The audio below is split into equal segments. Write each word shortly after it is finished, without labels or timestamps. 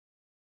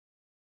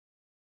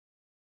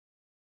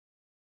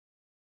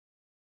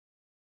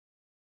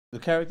The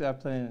character I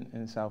play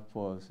in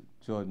Southpaw is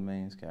Jordan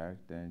Main's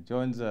character, and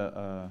Jordan's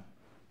a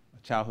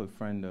childhood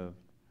friend of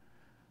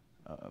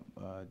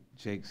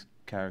Jake's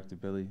character,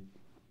 Billy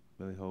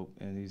Hope,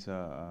 and he's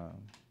a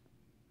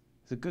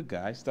good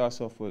guy. He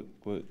starts off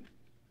with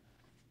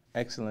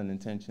excellent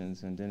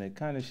intentions, and then it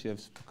kind of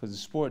shifts because the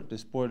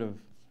sport of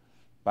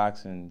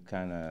boxing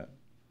kind of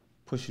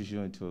pushes you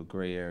into a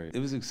gray area. It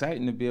was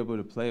exciting to be able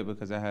to play it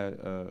because I had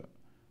a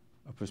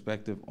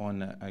perspective on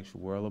the actual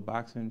world of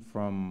boxing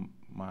from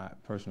my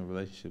personal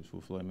relationships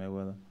with Floyd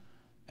Mayweather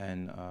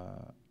and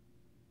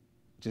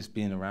just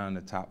being around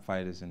the top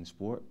fighters in the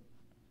sport.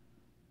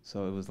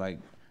 So it was like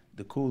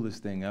the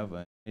coolest thing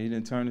ever. He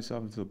didn't turn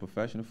himself into a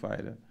professional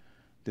fighter,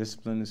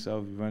 disciplined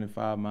himself, he's running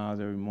 5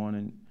 miles every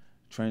morning,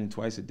 training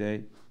twice a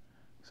day.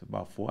 It's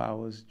about 4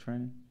 hours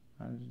training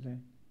a day.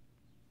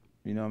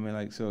 You know what I mean?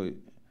 Like, so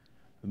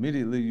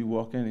immediately you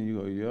walk in and you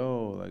go,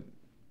 yo, like,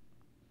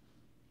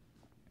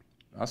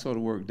 I saw the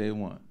work day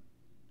one.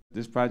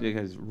 This project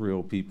has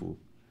real people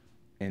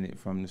in it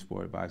from the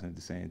sport of boxing at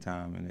the same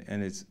time,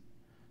 and it's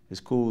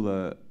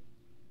cool.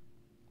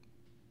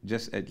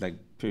 Just like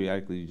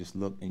periodically, you just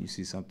look and you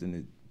see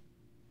something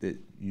that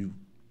you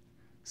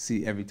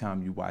see every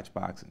time you watch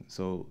boxing.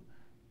 So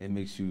it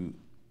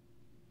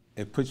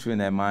puts you in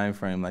that mind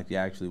frame like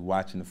you're actually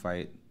watching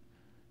the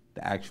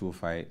actual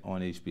fight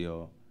on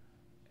HBO,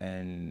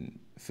 and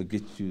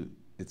forget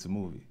it's a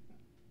movie.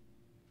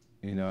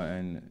 You know,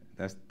 and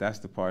that's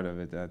the part of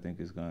it that I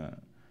think is gonna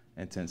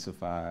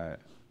intensify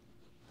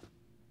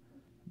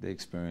the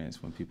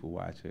experience when people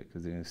watch it,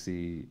 because they're gonna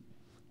see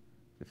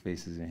the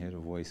faces and hear the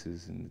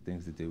voices and the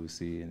things that they would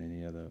see in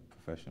any other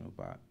professional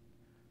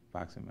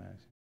boxing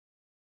match.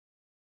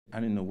 I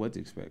didn't know what to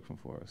expect from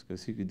Forrest,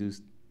 because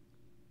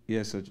he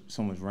has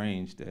so much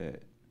range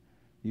that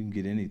you can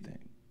get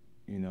anything.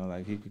 You know,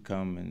 like he could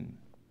come and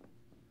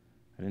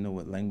I didn't know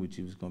what language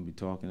he was gonna be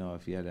talking, or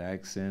if he had an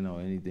accent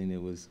or anything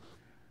that was,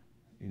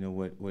 you know,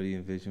 what he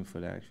envisioned for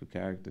the actual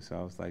character. So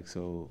I was like,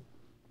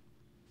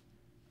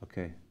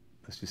 okay,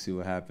 let's just see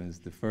what happens.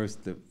 The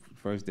first day,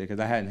 because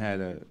I hadn't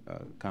had a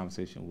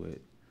conversation with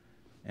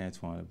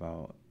Antoine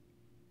about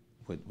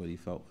what he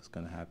felt was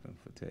gonna happen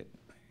for Tate.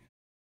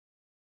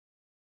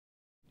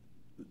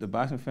 The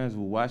boxing fans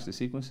will watch the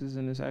sequences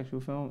in this actual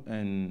film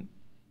and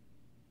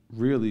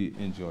really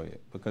enjoy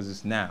it because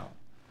it's now.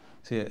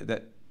 See,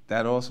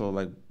 that also,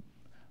 like,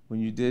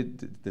 when you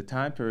did the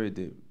time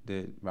period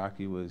that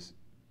Rocky was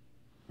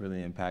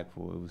really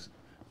impactful, it was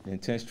the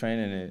intense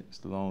training that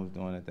Stallone was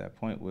doing at that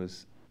point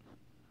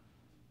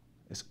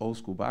it's old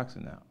school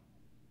boxing now.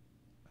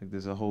 Like,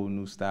 there's a whole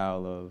new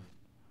style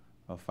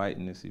of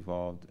fighting that's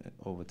evolved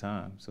over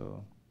time.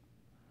 So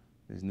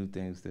there's new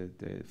things that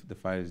the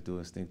fighters do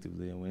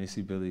instinctively, and when they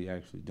see Billy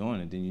actually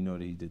doing it, then you know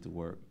that he did the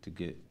work to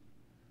get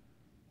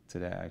to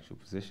that actual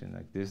position.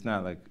 Like, there's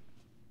not like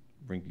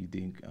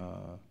rinky-dink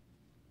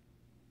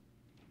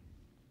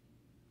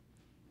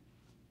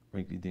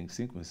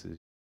sequences.